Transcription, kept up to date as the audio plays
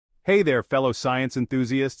Hey there, fellow science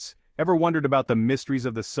enthusiasts. Ever wondered about the mysteries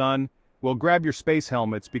of the sun? Well, grab your space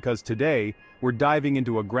helmets because today, we're diving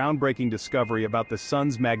into a groundbreaking discovery about the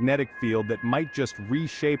sun's magnetic field that might just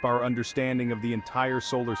reshape our understanding of the entire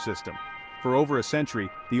solar system. For over a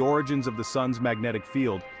century, the origins of the sun's magnetic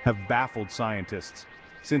field have baffled scientists.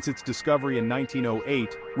 Since its discovery in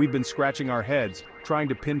 1908, we've been scratching our heads, trying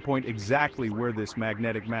to pinpoint exactly where this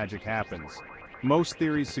magnetic magic happens. Most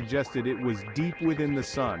theories suggested it was deep within the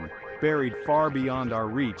sun, buried far beyond our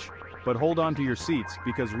reach. But hold on to your seats,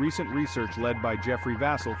 because recent research led by Geoffrey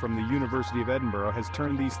Vasil from the University of Edinburgh has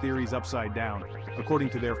turned these theories upside down. According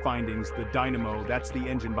to their findings, the dynamo, that's the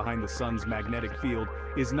engine behind the sun's magnetic field,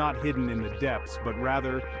 is not hidden in the depths, but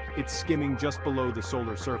rather, it's skimming just below the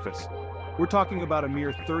solar surface. We're talking about a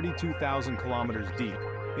mere 32,000 kilometers deep.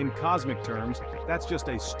 In cosmic terms, that's just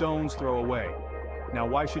a stone's throw away. Now,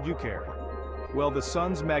 why should you care? Well, the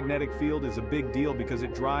sun's magnetic field is a big deal because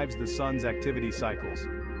it drives the sun's activity cycles.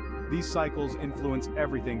 These cycles influence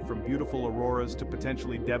everything from beautiful auroras to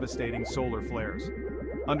potentially devastating solar flares.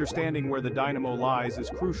 Understanding where the dynamo lies is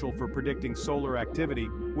crucial for predicting solar activity,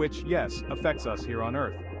 which, yes, affects us here on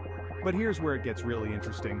Earth. But here's where it gets really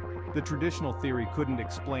interesting. The traditional theory couldn't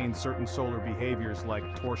explain certain solar behaviors like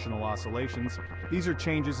torsional oscillations. These are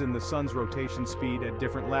changes in the sun's rotation speed at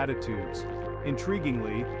different latitudes.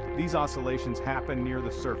 Intriguingly, these oscillations happen near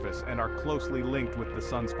the surface and are closely linked with the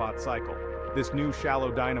sunspot cycle. This new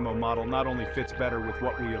shallow dynamo model not only fits better with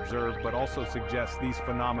what we observe, but also suggests these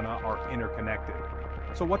phenomena are interconnected.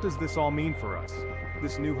 So what does this all mean for us?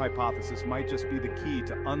 This new hypothesis might just be the key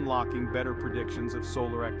to unlocking better predictions of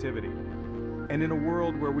solar activity. And in a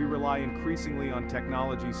world where we rely increasingly on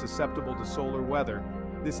technology susceptible to solar weather,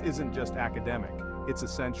 this isn't just academic, it's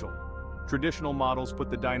essential. Traditional models put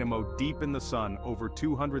the dynamo deep in the sun, over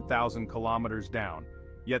 200,000 kilometers down,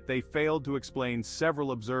 yet they failed to explain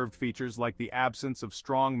several observed features like the absence of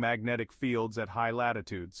strong magnetic fields at high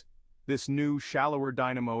latitudes. This new, shallower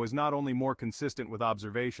dynamo is not only more consistent with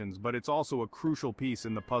observations, but it's also a crucial piece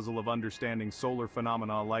in the puzzle of understanding solar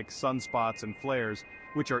phenomena like sunspots and flares,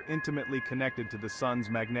 which are intimately connected to the sun's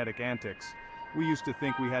magnetic antics. We used to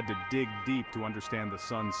think we had to dig deep to understand the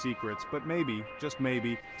sun's secrets, but maybe, just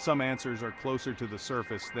maybe, some answers are closer to the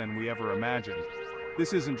surface than we ever imagined.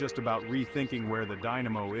 This isn't just about rethinking where the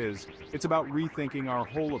dynamo is, it's about rethinking our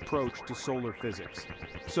whole approach to solar physics.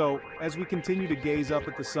 So, as we continue to gaze up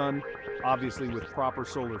at the sun, obviously with proper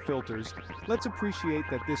solar filters, let's appreciate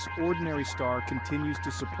that this ordinary star continues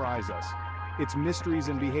to surprise us. Its mysteries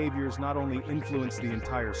and behaviors not only influence the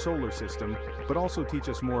entire solar system, but also teach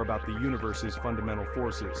us more about the universe's fundamental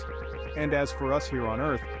forces. And as for us here on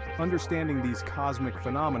Earth, understanding these cosmic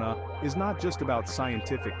phenomena is not just about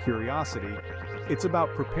scientific curiosity, it's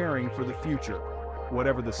about preparing for the future.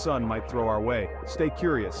 Whatever the sun might throw our way, stay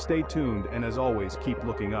curious, stay tuned, and as always, keep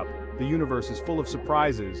looking up. The universe is full of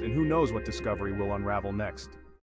surprises, and who knows what discovery will unravel next.